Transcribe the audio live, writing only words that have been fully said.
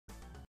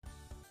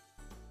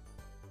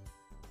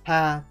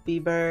Happy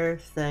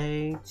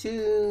birthday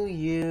to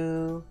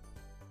you.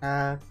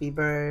 Happy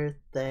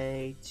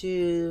birthday to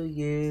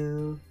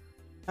you.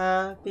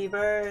 Happy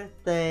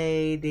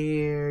birthday,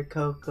 dear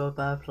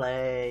Cocoppa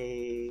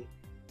Play.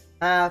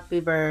 Happy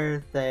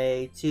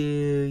birthday to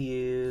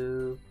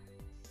you.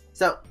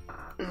 So,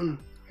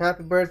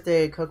 happy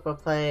birthday,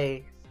 Cocoppa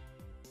Play.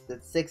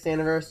 It's 6th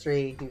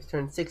anniversary. He's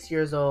turned 6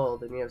 years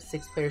old, and we have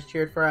 6 players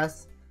cheered for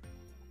us.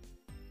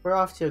 We're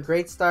off to a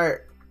great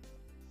start.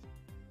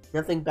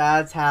 Nothing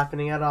bad's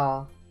happening at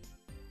all.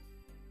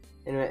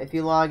 And if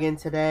you log in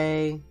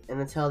today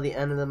and until the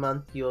end of the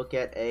month, you will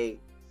get a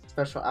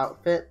special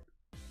outfit.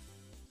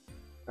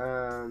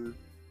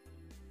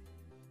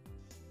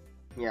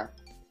 Yeah.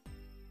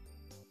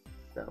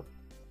 So,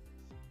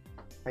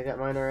 I got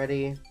mine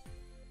already.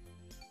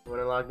 When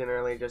I logged in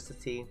earlier just to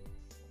see.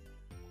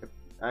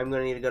 I'm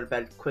going to need to go to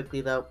bed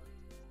quickly though,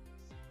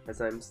 as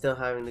I'm still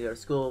having to go to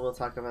school. We'll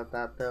talk about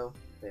that though.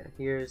 Yeah,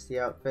 here's the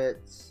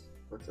outfits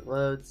once it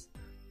loads.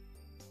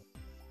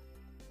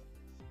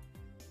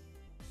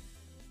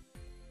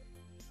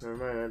 Never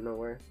mind, I don't know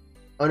where.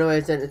 Oh no,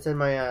 it's in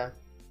my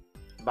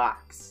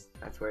box.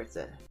 That's where it's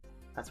at.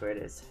 That's where it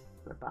is.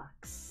 The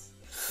box.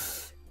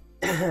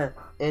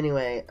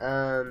 Anyway,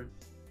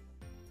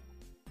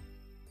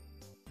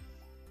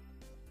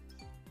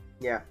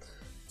 yeah.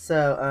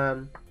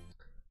 So,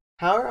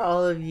 how are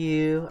all of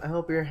you? I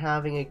hope you're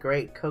having a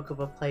great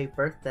Cocoppa Play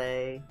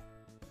birthday.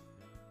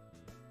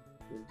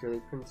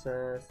 Julie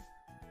Princess.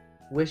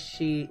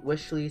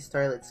 Wishly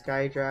Starlit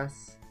Sky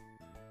Dress.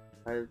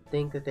 I would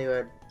think that they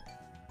would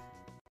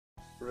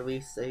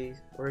release a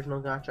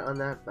original gacha on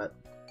that, but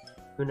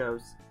who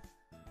knows.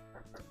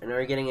 And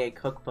we're getting a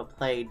Cocoppa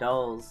Play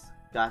Dolls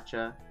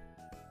gacha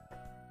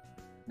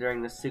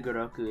during the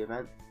Sugoroku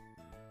event.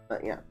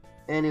 But yeah.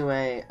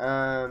 Anyway,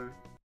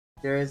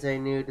 there is a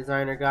new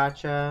designer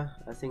gacha.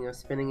 I was thinking of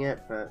spinning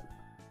it, but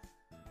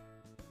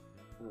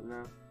I don't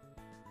know.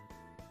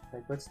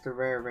 Like, what's the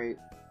rare rate?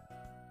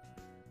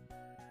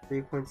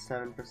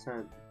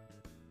 3.7%.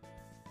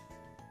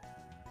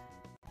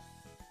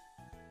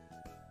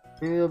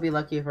 Maybe we'll be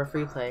lucky for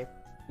free play.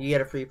 You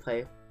get a free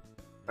play,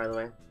 by the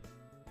way.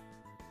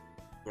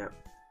 Yeah.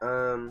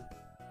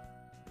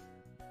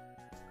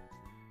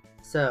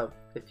 So,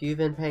 if you've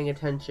been paying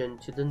attention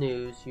to the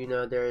news, you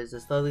know there is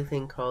this lovely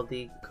thing called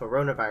the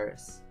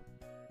coronavirus.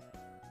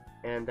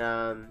 And,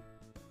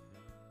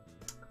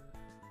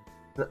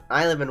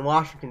 I live in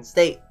Washington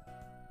State.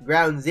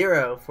 Ground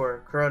zero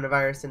for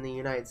coronavirus in the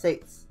United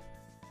States.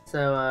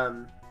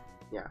 So,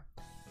 yeah.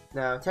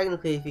 Now,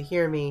 technically, if you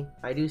hear me,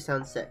 I do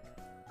sound sick.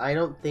 I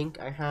don't think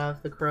I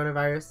have the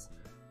coronavirus,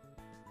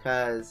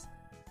 because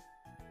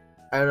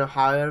I don't know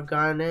how I would have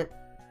gotten it.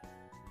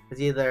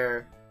 Because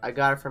either I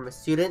got it from a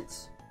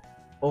student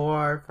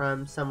or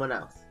from someone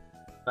else.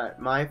 But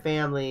my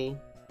family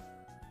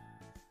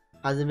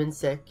hasn't been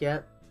sick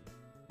yet,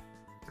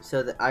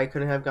 so that I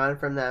couldn't have gotten it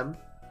from them.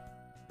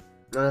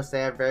 Unless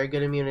they have very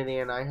good immunity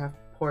and I have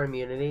poor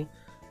immunity.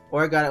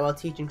 Or I got it while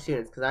teaching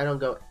students, because I don't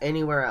go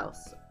anywhere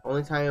else.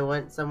 Only time I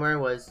went somewhere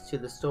was to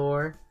the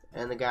store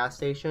and the gas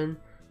station.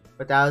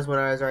 But that was when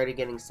I was already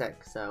getting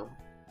sick, so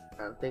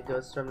I don't think it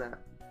was from that.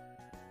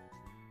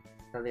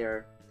 Now they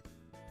are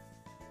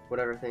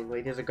whatever thing.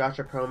 Wait, there's a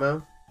gacha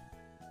promo?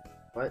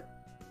 What?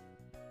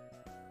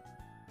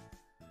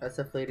 That's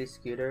a Lady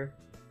Scooter.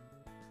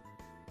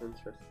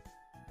 Interesting.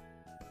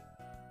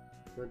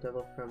 No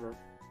double promo.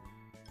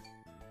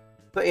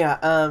 But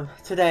yeah,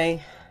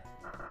 today,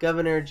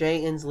 Governor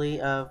Jay Inslee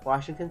of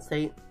Washington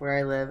State, where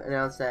I live,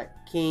 announced that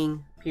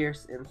King,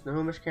 Pierce, and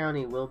Snohomish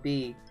County will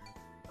be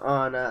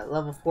on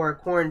level 4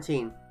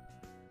 quarantine,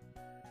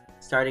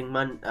 starting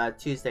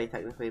Tuesday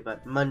technically,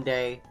 but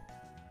Monday,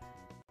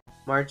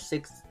 March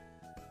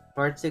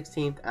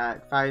 16th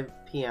at 5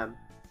 p.m.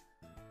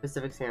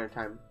 Pacific Standard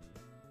Time.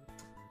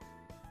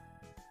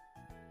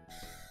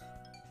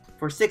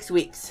 For 6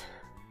 weeks.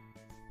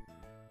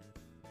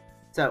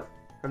 So,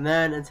 from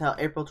then until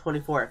April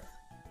 24th.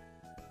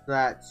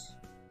 That's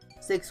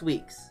 6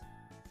 weeks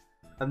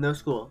of no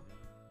school.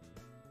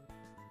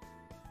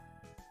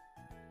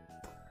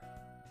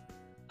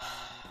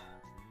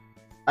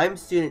 I'm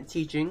student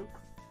teaching,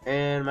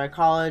 and my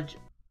college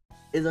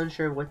is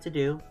unsure of what to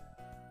do.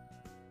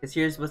 Because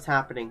here's what's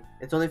happening.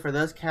 It's only for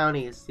those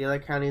counties. The other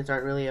counties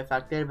aren't really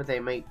affected, but they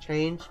might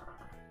change.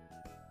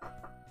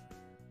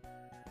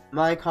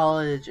 My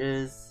college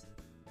is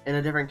in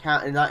a different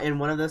county, not in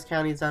one of those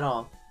counties at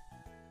all.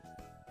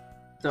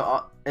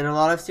 So, and a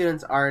lot of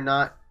students are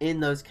not in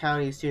those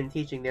counties student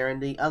teaching. They're in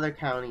the other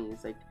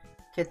counties, like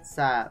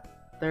Kitsap,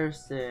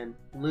 Thurston,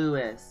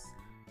 Lewis,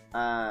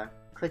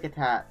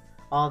 Klickitat,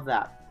 all of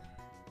that.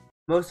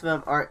 Most of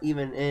them aren't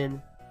even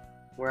in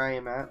where I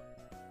am at.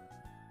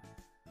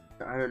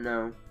 So I don't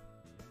know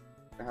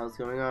what the hell's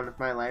going on with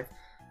my life.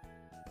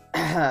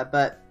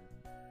 But,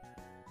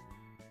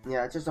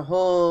 yeah, it's just a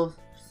whole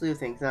slew of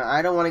things. Now,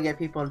 I don't want to get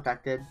people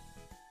infected.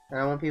 I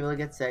don't want people to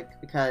get sick,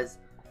 because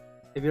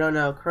if you don't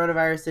know,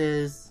 coronavirus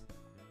is...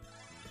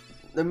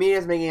 The media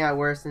is making it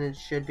worse than it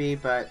should be,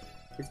 but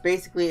It's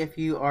basically if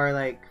you are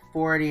like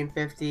 40 and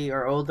 50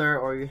 or older,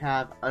 or you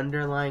have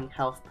underlying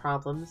health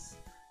problems,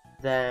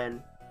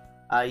 then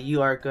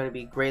you are going to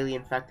be greatly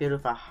infected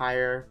with a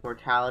higher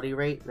mortality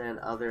rate than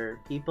other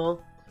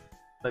people.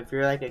 But if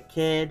you're like a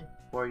kid,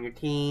 or in your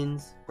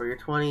teens, or your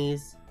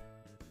 20s,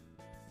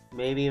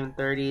 maybe even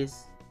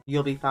 30s,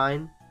 you'll be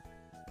fine.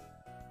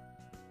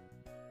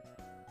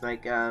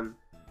 Like,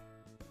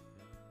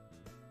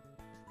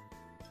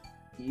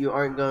 you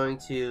aren't going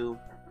to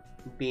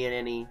be in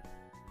any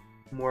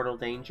mortal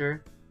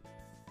danger,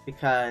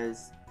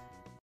 because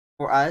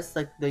for us,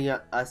 like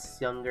us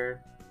younger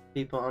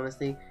people,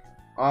 honestly,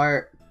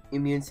 our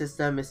immune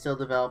system is still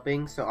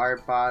developing, so our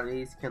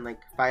bodies can like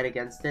fight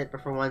against it.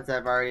 But for ones that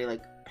have already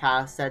like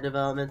passed that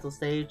developmental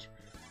stage,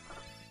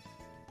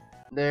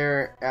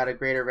 they're at a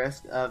greater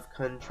risk of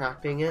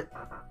contracting it.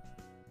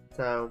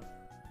 So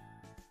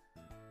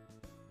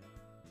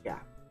yeah.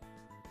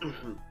 So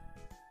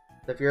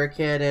if you're a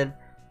kid in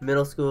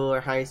middle school or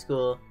high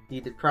school,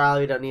 you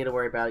probably don't need to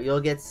worry about it.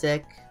 You'll get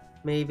sick,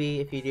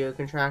 maybe, if you do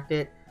contract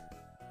it.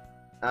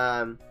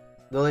 The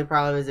only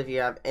problem is if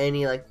you have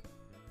any, like,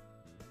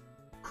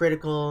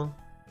 critical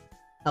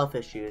health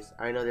issues.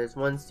 I know there's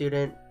one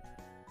student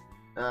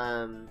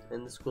in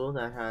the school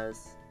that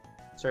has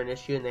a certain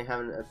issue and they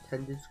haven't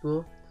attended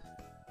school.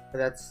 But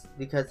that's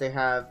because they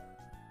have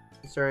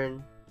a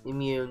certain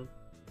immune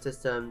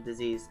system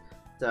disease.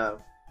 So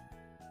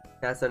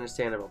that's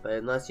understandable, but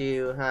unless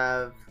you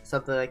have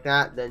something like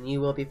that, then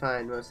you will be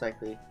fine, most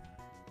likely.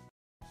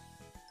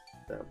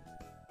 So,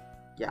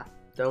 yeah,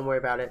 don't worry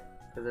about it,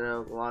 because I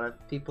know a lot of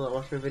people that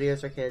watch my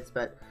videos are kids,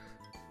 but,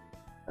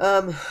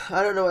 I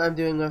don't know what I'm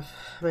doing with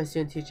my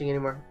student teaching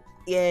anymore.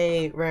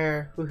 Yay,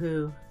 rare,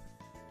 woohoo.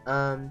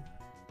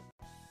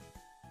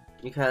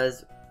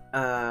 Because,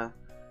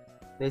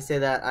 they say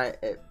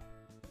that it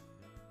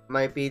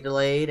might be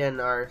delayed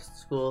and our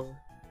school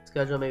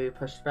schedule may be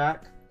pushed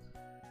back.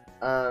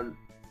 The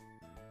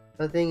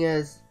thing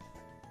is,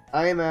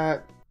 I am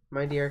at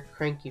my dear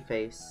cranky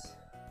face.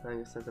 I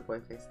guess that's a boy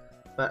face.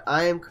 But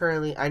I am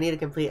currently, I need to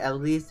complete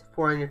at least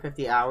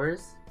 450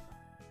 hours.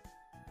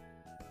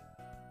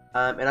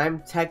 And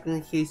I'm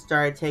technically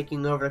started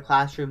taking over the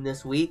classroom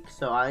this week,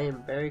 so I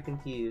am very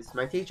confused.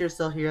 My teacher's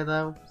still here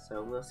though,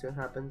 so we'll see what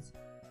happens.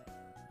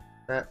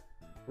 But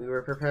we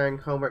were preparing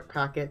homework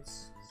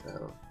packets,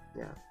 so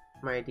yeah,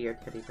 my dear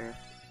teddy bear.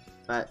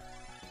 But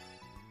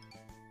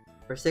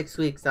for 6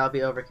 weeks, that'll be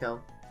overkill,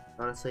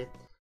 honestly.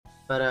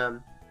 But,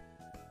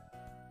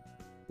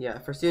 yeah,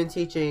 for student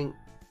teaching,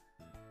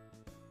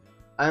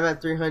 I'm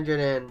at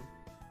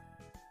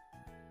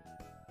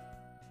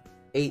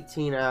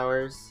 318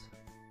 hours.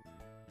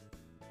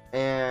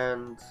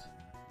 And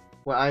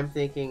what I'm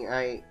thinking,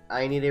 I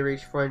need to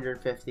reach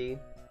 450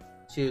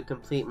 to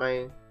complete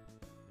my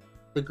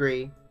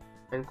degree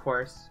and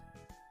course.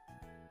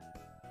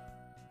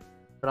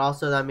 But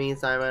also that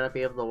means I might not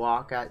be able to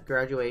walk at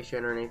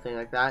graduation or anything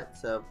like that,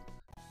 so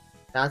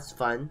that's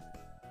fun.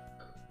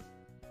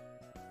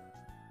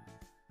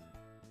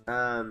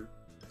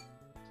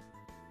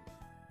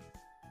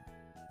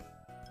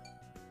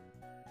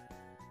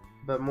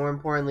 But more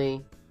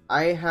importantly,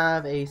 I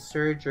have a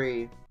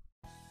surgery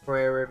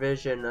for a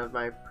revision of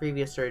my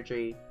previous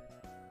surgery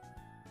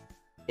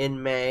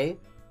in May,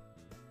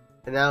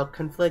 and that'll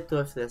conflict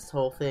with this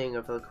whole thing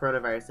of the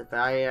coronavirus. If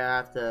I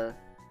have to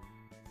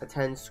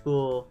attend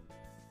school,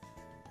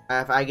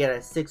 if I get a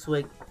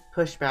 6-week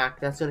pushback,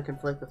 that's going to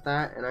conflict with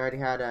that, and I already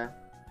had to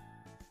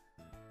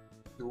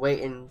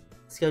wait and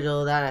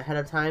schedule that ahead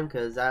of time,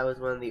 because that was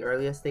one of the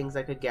earliest things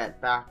I could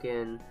get back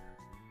in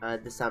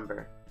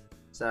December.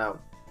 So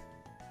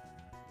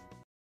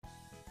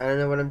I don't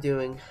know what I'm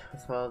doing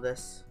with all of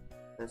this.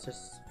 It's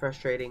just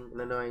frustrating and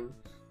annoying.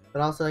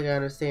 But also, like, I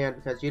understand,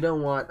 because you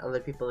don't want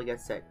other people to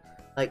get sick.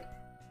 Like,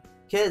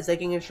 kids, they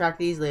can contract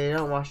easily. They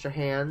don't wash their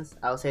hands.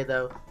 I'll say,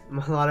 though,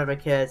 a lot of my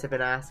kids have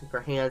been asking for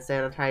hand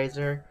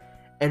sanitizer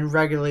and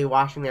regularly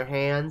washing their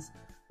hands,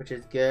 which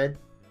is good.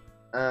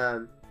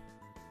 But,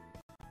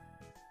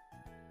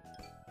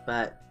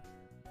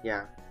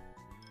 yeah.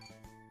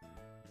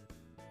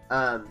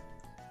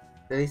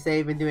 They say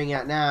they've been doing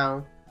that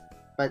now.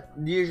 But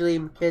usually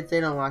kids, they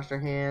don't wash their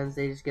hands.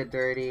 They just get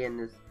dirty and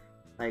just,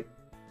 like,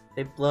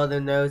 they blow their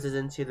noses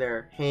into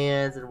their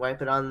hands and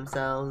wipe it on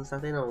themselves and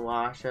stuff. They don't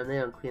wash them. They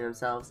don't clean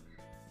themselves.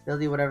 They'll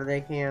do whatever they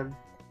can.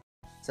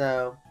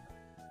 So,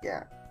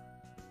 yeah.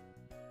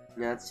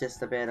 That's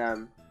just a bit,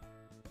 of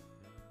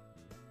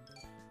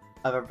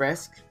a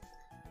risk.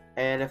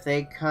 And if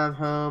they come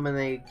home and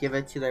they give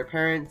it to their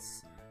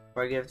parents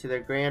or give it to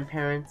their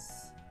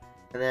grandparents,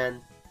 and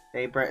then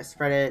they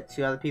spread it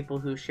to other people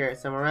who share it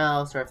somewhere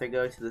else, or if they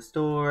go to the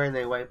store and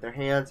they wipe their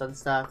hands on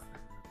stuff.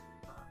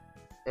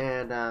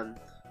 And,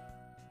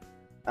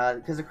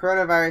 because the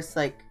coronavirus,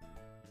 like,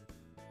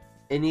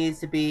 it needs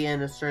to be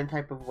in a certain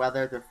type of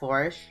weather to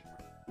flourish.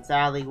 And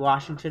sadly,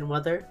 Washington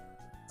weather,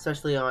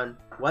 especially on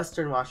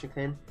Western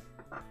Washington,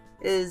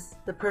 is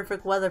the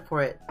perfect weather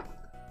for it.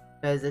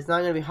 Because it's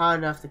not going to be hot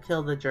enough to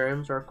kill the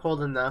germs, or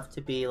cold enough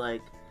to be,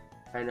 like,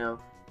 I don't know,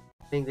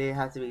 think they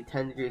have to be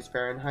 10 degrees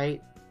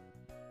Fahrenheit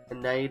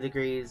and 90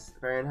 degrees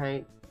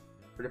Fahrenheit,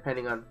 or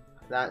depending on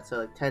that. So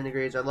like 10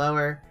 degrees or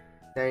lower,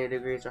 90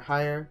 degrees or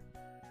higher,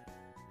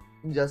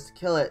 just to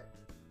kill it.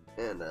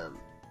 And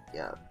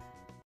yeah,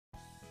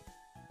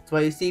 that's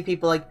why you see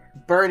people like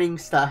burning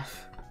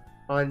stuff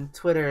on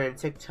Twitter and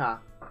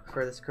TikTok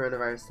for this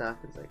coronavirus stuff.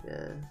 It's like,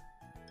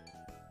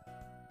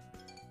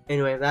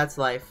 Anyway, that's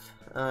life.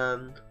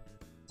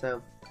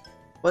 So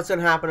what's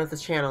gonna happen with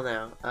this channel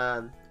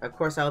now? Of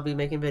course, I'll be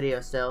making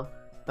videos still,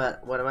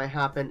 but what might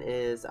happen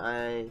is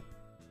I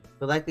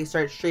will likely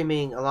start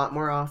streaming a lot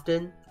more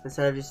often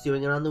instead of just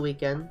doing it on the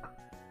weekend.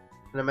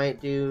 And I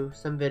might do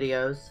some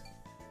videos,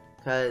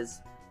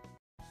 because,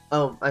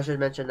 oh, I should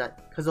mention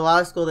that, because a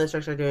lot of school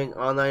districts are doing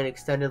online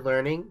extended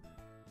learning,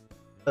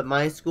 but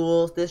my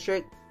school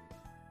district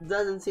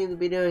doesn't seem to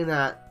be doing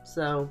that,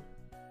 so,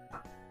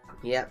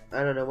 yeah,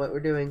 I don't know what we're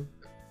doing.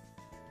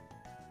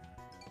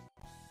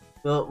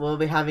 We'll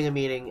be having a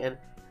meeting, and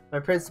my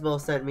principal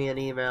sent me an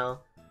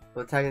email,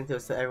 well, technically,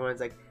 so everyone's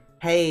like,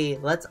 hey,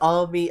 let's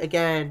all meet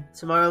again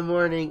tomorrow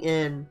morning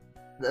in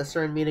a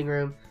certain meeting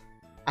room.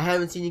 I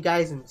haven't seen you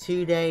guys in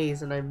 2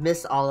 days, and I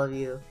miss all of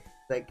you.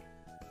 Like,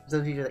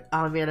 some teachers are like,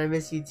 oh man, I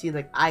miss you too.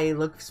 Like, I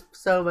look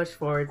so much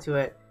forward to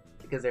it,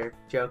 because they're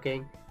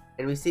joking.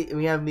 And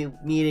we have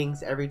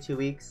meetings every 2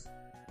 weeks.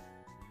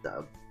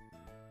 So,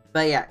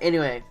 but yeah,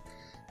 anyway.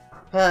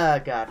 Oh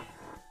god.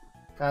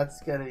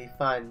 That's gonna be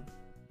fun.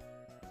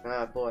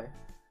 Oh boy.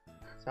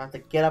 So I have to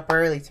get up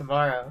early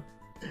tomorrow.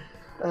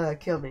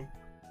 Kill me.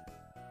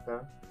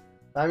 So,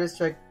 I'm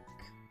just like,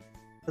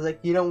 because like,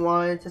 you don't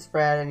want it to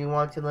spread and you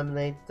want to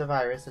eliminate the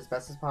virus as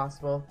best as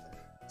possible,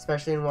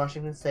 especially in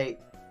Washington State.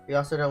 We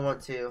also don't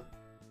want to,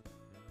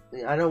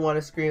 I don't want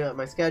to screw up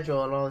my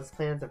schedule and all these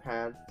plans I've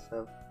had,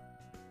 so,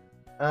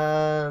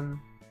 I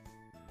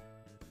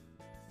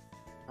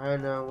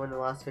don't know when the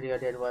last video I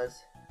did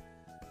was.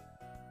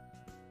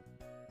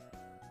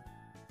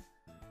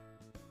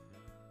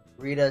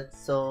 Rita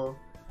Soul,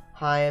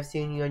 hi, I've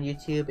seen you on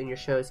YouTube and your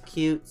show is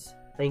cute.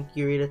 Thank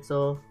you, Rita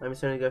Soul. I'm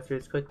just going to go through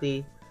this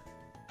quickly.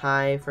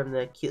 Hi from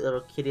the cute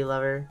little kitty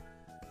lover.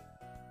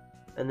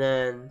 And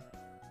then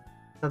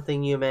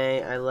something you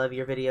may. I love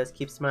your videos.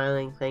 Keep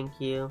smiling. Thank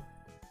you.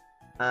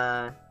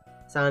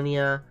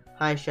 Sanya.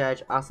 Hi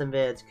Shedge. Awesome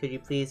vids. Could you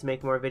please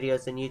make more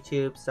videos on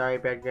YouTube? Sorry,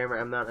 bad grammar.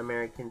 I'm not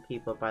American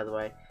people, by the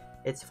way.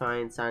 It's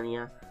fine,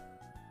 Sanya.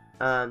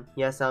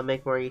 Yes, I'll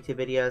make more YouTube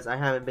videos. I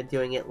haven't been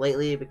doing it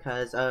lately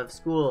because of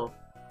school.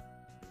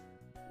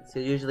 So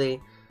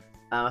usually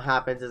what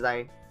happens is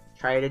I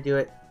try to do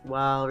it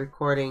while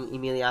recording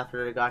immediately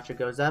after the gacha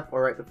goes up,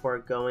 or right before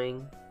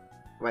going,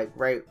 like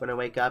right when I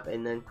wake up,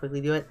 and then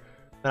quickly do it.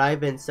 But I've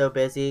been so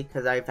busy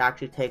because I've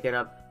actually taken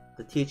up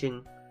the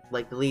teaching,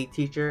 like the lead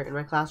teacher in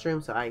my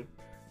classroom, so I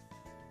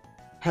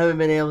haven't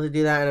been able to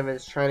do that, and I'm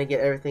just trying to get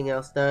everything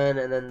else done.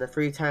 And then the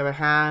free time I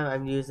have,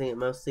 I'm using it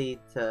mostly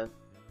to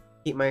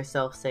keep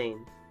myself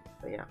sane.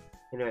 But yeah,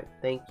 anyway,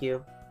 thank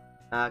you.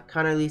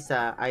 Connor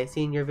Lisa, I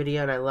seen your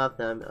video and I love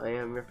them. I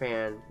am your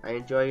fan. I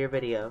enjoy your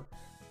video.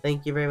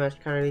 Thank you very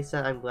much, Connor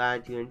Lisa. I'm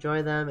glad you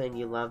enjoy them and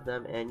you love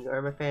them and you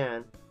are my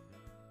fan.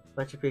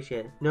 Much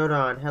appreciated.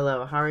 Nodon,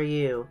 hello, how are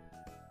you?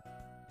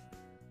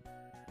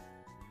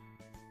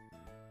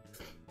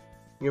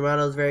 Your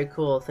model is very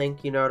cool.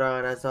 Thank you,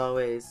 Nodon, as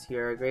always.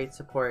 You're a great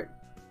support.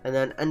 And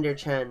then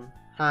Underchen,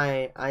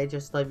 hi, I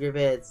just love your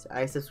vids.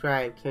 I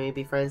subscribe. Can we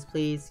be friends,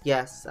 please?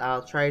 Yes,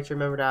 I'll try to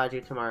remember to add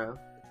you tomorrow.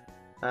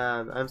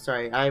 I'm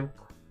sorry, I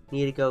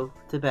need to go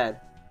to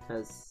bed,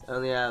 because I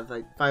only have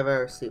like 5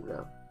 hours sleep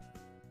now.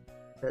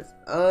 Because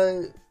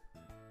I'm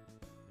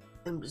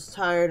just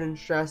tired and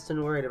stressed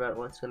and worried about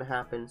what's going to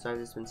happen, so I've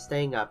just been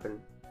staying up,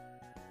 and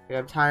like,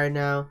 I'm tired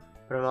now,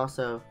 but I'm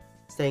also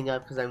staying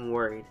up because I'm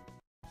worried.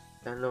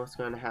 I don't know what's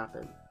going to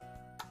happen.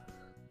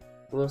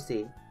 We'll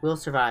see. We'll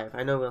survive.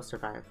 I know we'll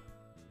survive.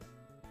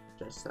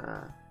 Just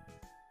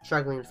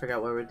struggling to figure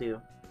out what we'll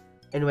do.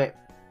 Anyway,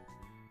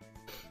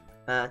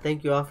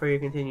 thank you all for your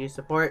continued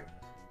support.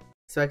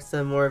 Expect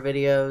some more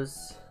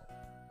videos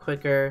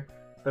quicker.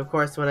 But of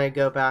course, when I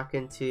go back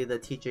into the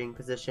teaching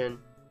position,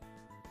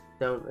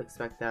 don't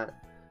expect that.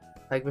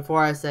 Like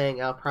before, I was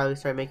saying I'll probably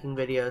start making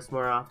videos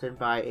more often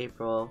by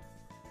April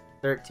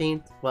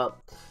 13th. Well,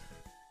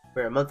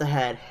 we're a month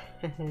ahead.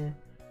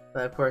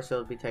 But of course,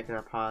 it'll be taking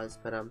a pause.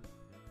 But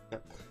yeah.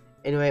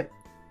 Anyway,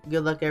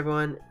 good luck,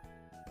 everyone.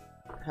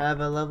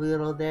 Have a lovely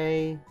little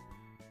day.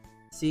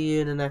 See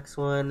you in the next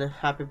one.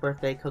 Happy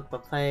birthday,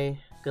 Cocoppa Play.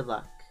 Good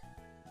luck.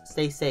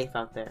 Stay safe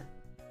out there.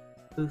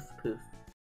 Poof, poof.